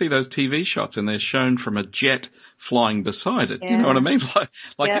 you always see those TV shots, and they're shown from a jet flying beside it. You know what I mean?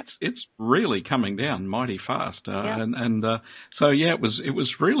 It's really coming down mighty fast, so it was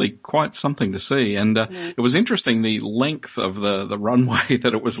really quite something to see, and it was interesting the length of the runway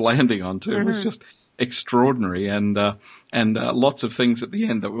that it was landing onto. It was just extraordinary, and lots of things at the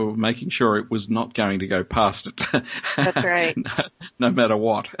end that we were making sure it was not going to go past it. That's right. no matter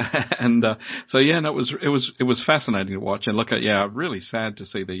what. And it was fascinating to watch. And look at really sad to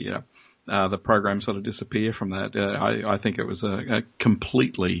see the program sort of disappear from that. I think it was a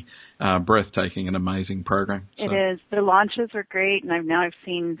completely breathtaking and amazing program. So. It is. The launches are great, and I've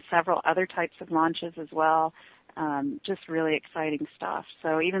seen several other types of launches as well. Just really exciting stuff.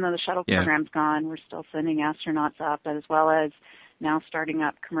 So even though the shuttle program's gone, we're still sending astronauts up, as well as now starting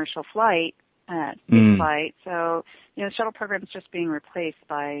up commercial flight, space flight. So, the shuttle program's just being replaced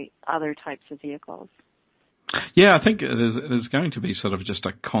by other types of vehicles. Yeah, I think there's going to be sort of just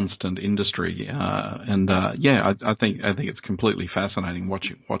a constant industry, I think it's completely fascinating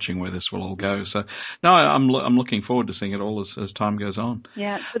watching where this will all go. So, no, I'm looking forward to seeing it all as time goes on.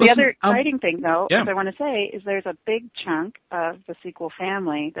 Yeah. So the other exciting thing, though, yeah. as I want to say, is there's a big chunk of the SQL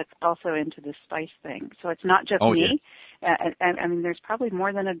family that's also into this SPICE thing. So it's not just me. Yeah. I mean, there's probably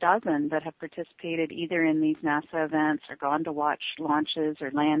more than a dozen that have participated either in these NASA events or gone to watch launches or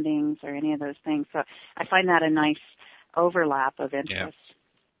landings or any of those things. So I find that a nice overlap of interest.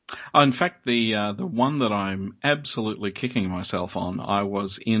 Yeah. In fact, the one that I'm absolutely kicking myself on, I was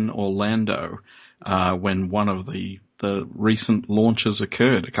in Orlando when one of the recent launches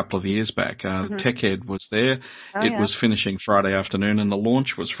occurred a couple of years back. TechEd was there. It was finishing Friday afternoon, and the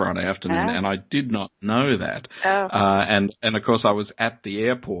launch was Friday afternoon, and I did not know that. And of course, I was at the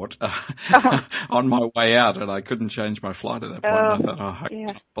airport on my way out, and I couldn't change my flight at that point. And I thought, I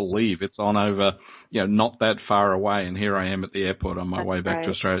can't believe it's on over, not that far away, and here I am at the airport on my way back to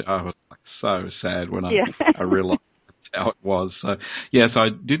Australia. I was so sad when I realized how it was. So I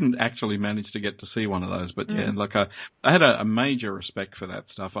didn't actually manage to get to see one of those, but I had a major respect for that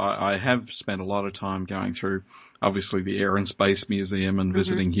stuff. I have spent a lot of time going through, obviously, the Air and Space Museum and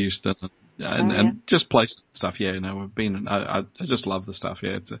visiting Houston and just places and stuff. We've been. I just love the stuff.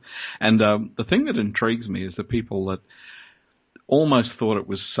 The thing that intrigues me is the people that almost thought it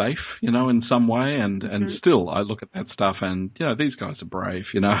was safe, in some way, and still I look at that stuff and, these guys are brave,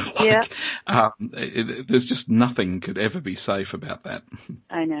 there's just nothing could ever be safe about that.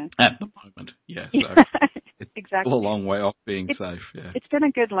 I know. At the moment, so it's exactly. still a long way off being safe, It's been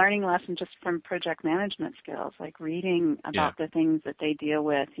a good learning lesson just from project management skills, like reading about the things that they deal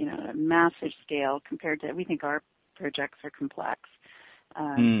with, at a massive scale compared to, we think our projects are complex.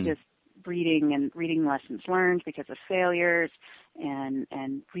 Just reading lessons learned because of failures and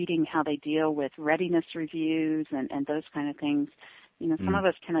reading how they deal with readiness reviews and those kind of things. Some of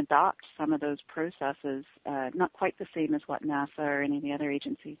us can adopt some of those processes, not quite the same as what NASA or any of the other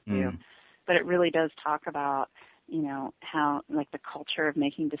agencies do, but it really does talk about, how, like, the culture of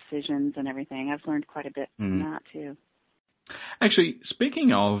making decisions and everything. I've learned quite a bit from that too. Actually,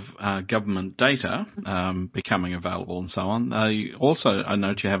 speaking of government data becoming available and so on, I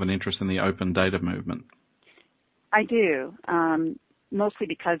note you have an interest in the open data movement. I do, mostly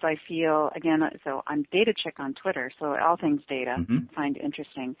because I feel, again, so I'm data chick on Twitter, so all things data I find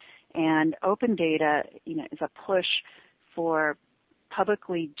interesting. And open data, is a push for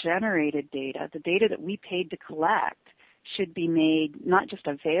publicly generated data, the data that we paid to collect, should be made not just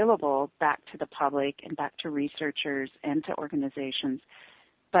available back to the public and back to researchers and to organizations,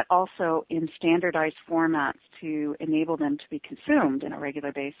 but also in standardized formats to enable them to be consumed on a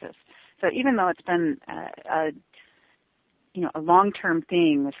regular basis. So even though it's been a long-term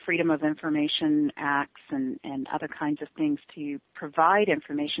thing with Freedom of Information Acts and other kinds of things to provide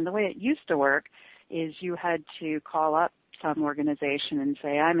information, the way it used to work is you had to call up some organization and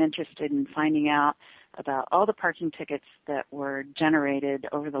say, I'm interested in finding out about all the parking tickets that were generated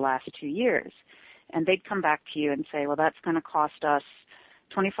over the last 2 years. And they'd come back to you and say, well, that's going to cost us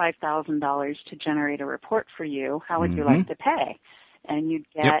 $25,000 to generate a report for you. How would you like to pay? And you'd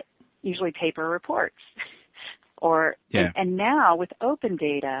get usually paper reports. And now with open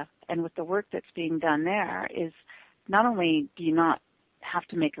data and with the work that's being done there is not only do you not have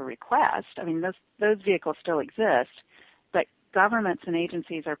to make a request, I mean, those vehicles still exist, but governments and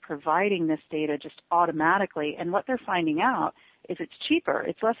agencies are providing this data just automatically, and what they're finding out is it's cheaper.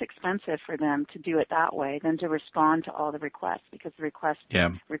 It's less expensive for them to do it that way than to respond to all the requests, because the requests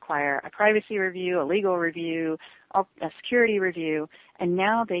require a privacy review, a legal review, a security review, and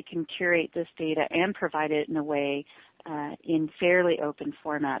now they can curate this data and provide it in a way in fairly open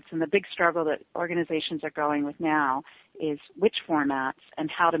formats. And the big struggle that organizations are going with now is which formats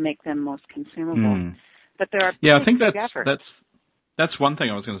and how to make them most consumable. But there are I think efforts. That's one thing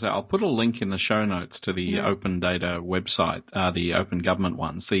I was going to say. I'll put a link in the show notes to the Open Data website, the Open Government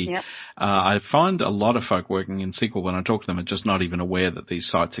one. I find a lot of folk working in SQL, when I talk to them, are just not even aware that these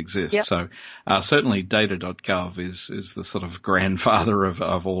sites exist. So certainly data.gov is the sort of grandfather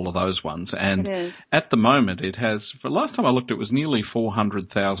of all of those ones. And at the moment it has, for last time I looked, it was nearly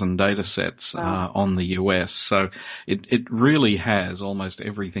 400,000 data sets on the US. So it really has almost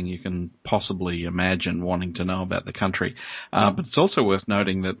everything you can possibly imagine wanting to know about the country. But it's also worth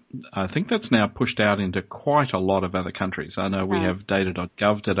noting that I think that's now pushed out into quite a lot of other countries. I know we have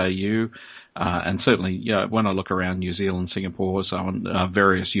data.gov.au, and certainly when I look around New Zealand, Singapore, so on,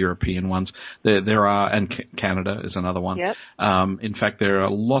 various European ones, there are, and Canada is another one. In fact, there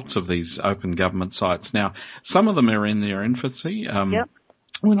are lots of these open government sites. Now, some of them are in their infancy.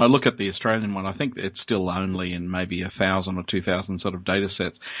 when I look at the Australian one, I think it's still only in maybe 1,000 or 2,000 sort of data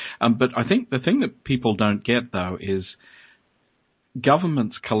sets. But I think the thing that people don't get, though, is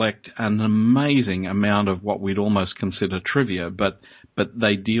governments collect an amazing amount of what we'd almost consider trivia, but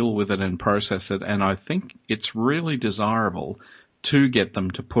they deal with it and process it. And I think it's really desirable to get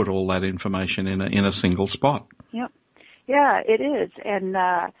them to put all that information in a single spot. Yep. Yeah, it is. And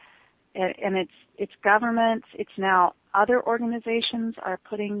it's governments. It's now other organizations are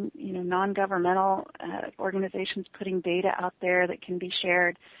putting, non-governmental organizations putting data out there that can be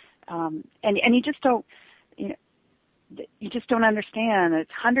shared. And you just don't, you just don't understand.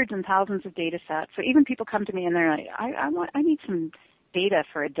 It's hundreds and thousands of data sets. So even people come to me and they're like, I need some data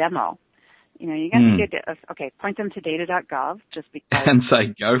for a demo. You got to get, point them to data.gov just because. And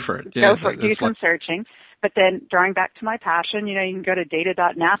say, go for it. Go for it. Do some searching. But then drawing back to my passion, you can go to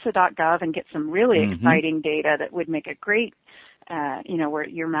data.nasa.gov and get some really exciting data that would make a great, where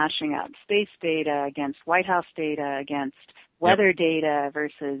you're mashing up space data against White House data, against weather data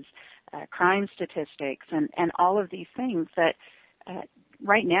versus crime statistics and all of these things that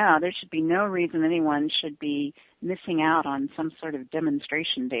right now there should be no reason anyone should be missing out on some sort of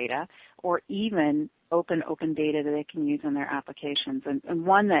demonstration data or even open data that they can use in their applications. And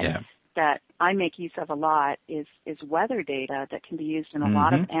one that I make use of a lot is weather data that can be used in a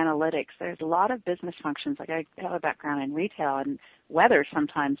lot of analytics. There's a lot of business functions. Like I have a background in retail, and weather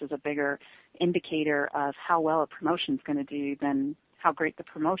sometimes is a bigger indicator of how well a promotion's going to do than how great the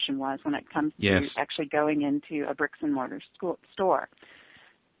promotion was when it comes to actually going into a bricks and mortar store.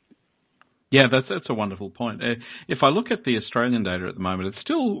 Yeah, that's a wonderful point. If I look at the Australian data at the moment, it's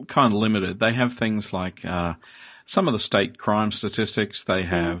still kind of limited. They have things like some of the state crime statistics. They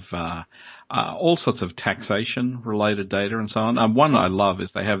have all sorts of taxation-related data and so on. One I love is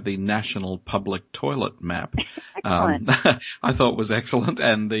they have the National Public Toilet Map. I thought was excellent.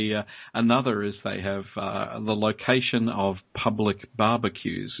 And the another is they have the location of public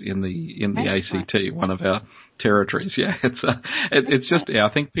barbecues in the ACT, one of our territories. Yeah, it's just I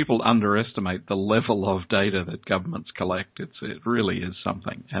think people underestimate the level of data that governments collect. It really is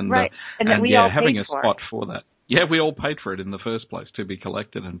something. And and we all having paid a spot for that. Yeah, we all paid for it in the first place to be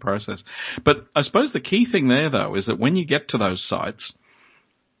collected and processed. But I suppose the key thing there, though, is that when you get to those sites,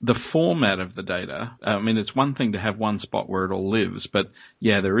 the format of the data, it's one thing to have one spot where it all lives, but,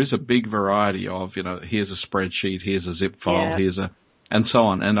 there is a big variety of, here's a spreadsheet, here's a zip file, and so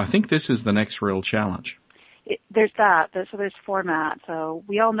on. And I think this is the next real challenge. There's that. So there's format. So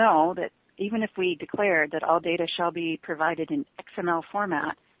we all know that even if we declared that all data shall be provided in XML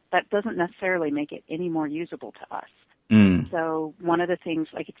format, that doesn't necessarily make it any more usable to us. So one of the things,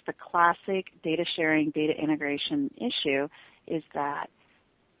 like it's the classic data sharing, data integration issue, is that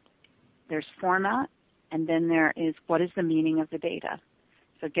there's format, and then there is what is the meaning of the data.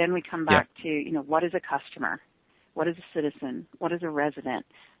 So again, we come back to, what is a customer? What is a citizen? What is a resident?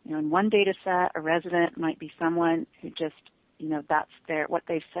 In one data set, a resident might be someone who just, that's what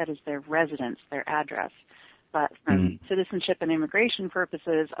they've said is their residence, their address. But from citizenship and immigration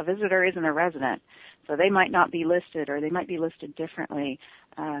purposes, a visitor isn't a resident. So they might not be listed, or they might be listed differently.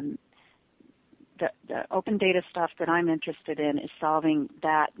 The open data stuff that I'm interested in is solving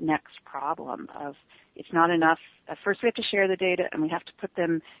that next problem of it's not enough. First we have to share the data, and we have to put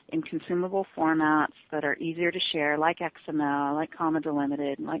them in consumable formats that are easier to share, like XML, like comma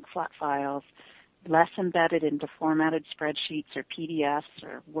delimited, like flat files, less embedded into formatted spreadsheets or PDFs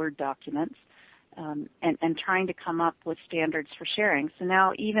or Word documents. And trying to come up with standards for sharing. So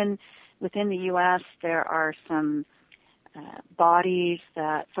now even within the U.S., there are some bodies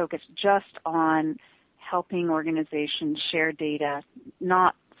that focus just on helping organizations share data,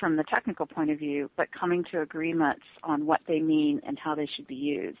 not from the technical point of view, but coming to agreements on what they mean and how they should be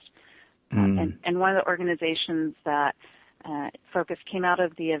used. And one of the organizations that came out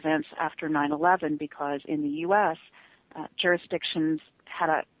of the events after 9/11 because in the U.S., jurisdictions had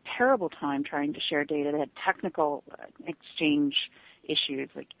a terrible time trying to share data. They had technical exchange issues,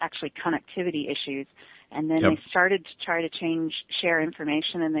 like actually connectivity issues. And then they started to try to share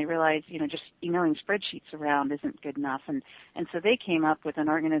information, and they realized, just emailing spreadsheets around isn't good enough. And so they came up with an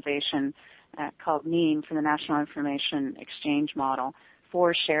organization called NIEM for the National Information Exchange Model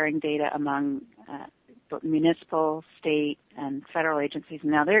for sharing data among both municipal, state, and federal agencies.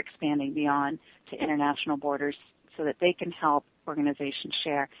 And now they're expanding beyond to international borders so that they can help organizations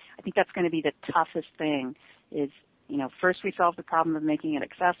share. I think that's going to be the toughest thing is, first we solve the problem of making it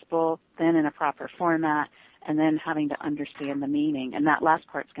accessible, then in a proper format, and then having to understand the meaning. And that last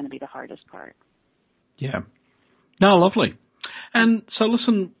part's going to be the hardest part. Yeah. No, lovely. And so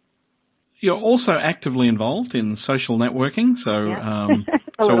listen, you're also actively involved in social networking, so Yeah.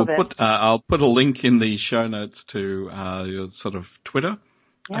 I'll put a link in the show notes to your sort of Twitter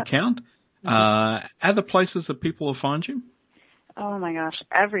account. Other places that people will find you? Oh my gosh,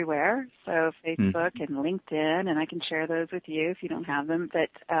 everywhere. So Facebook and LinkedIn, and I can share those with you if you don't have them. But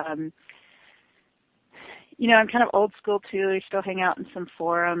I'm kind of old school too. I still hang out in some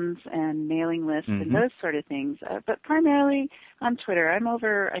forums and mailing lists and those sort of things. But primarily on Twitter. I'm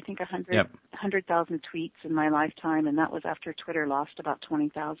over, I think, 100,000 tweets in my lifetime, and that was after Twitter lost about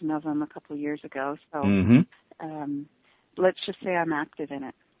 20,000 of them a couple of years ago. So let's just say I'm active in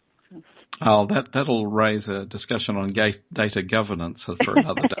it. Oh, that'll raise a discussion on data governance for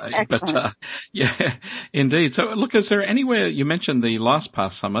another day. But indeed. So, look, is there anywhere, you mentioned the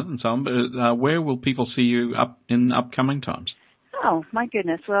LastPass Summit and so on, but where will people see you in upcoming times? Oh, my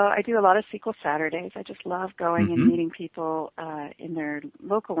goodness. Well, I do a lot of SQL Saturdays. I just love going and meeting people in their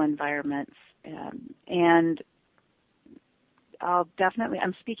local environments. And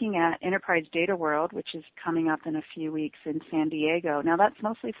I'm speaking at Enterprise Data World, which is coming up in a few weeks in San Diego. Now, that's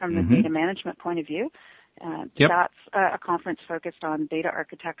mostly from the data management point of view. That's a conference focused on data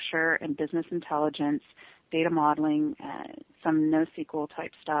architecture and business intelligence, data modeling, some NoSQL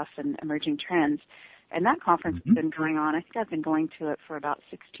type stuff, and emerging trends. And that conference has been going on. I think I've been going to it for about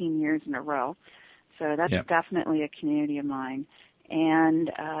 16 years in a row. So that's definitely a community of mine.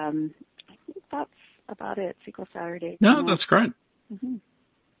 And I think that's about it, SQL Saturday. No, that's great.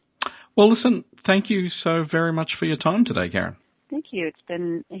 Well, listen, thank you so very much for your time today, Karen. Thank you.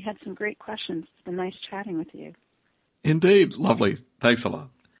 You had some great questions. It's been nice chatting with you. Indeed. Lovely. Thanks a lot.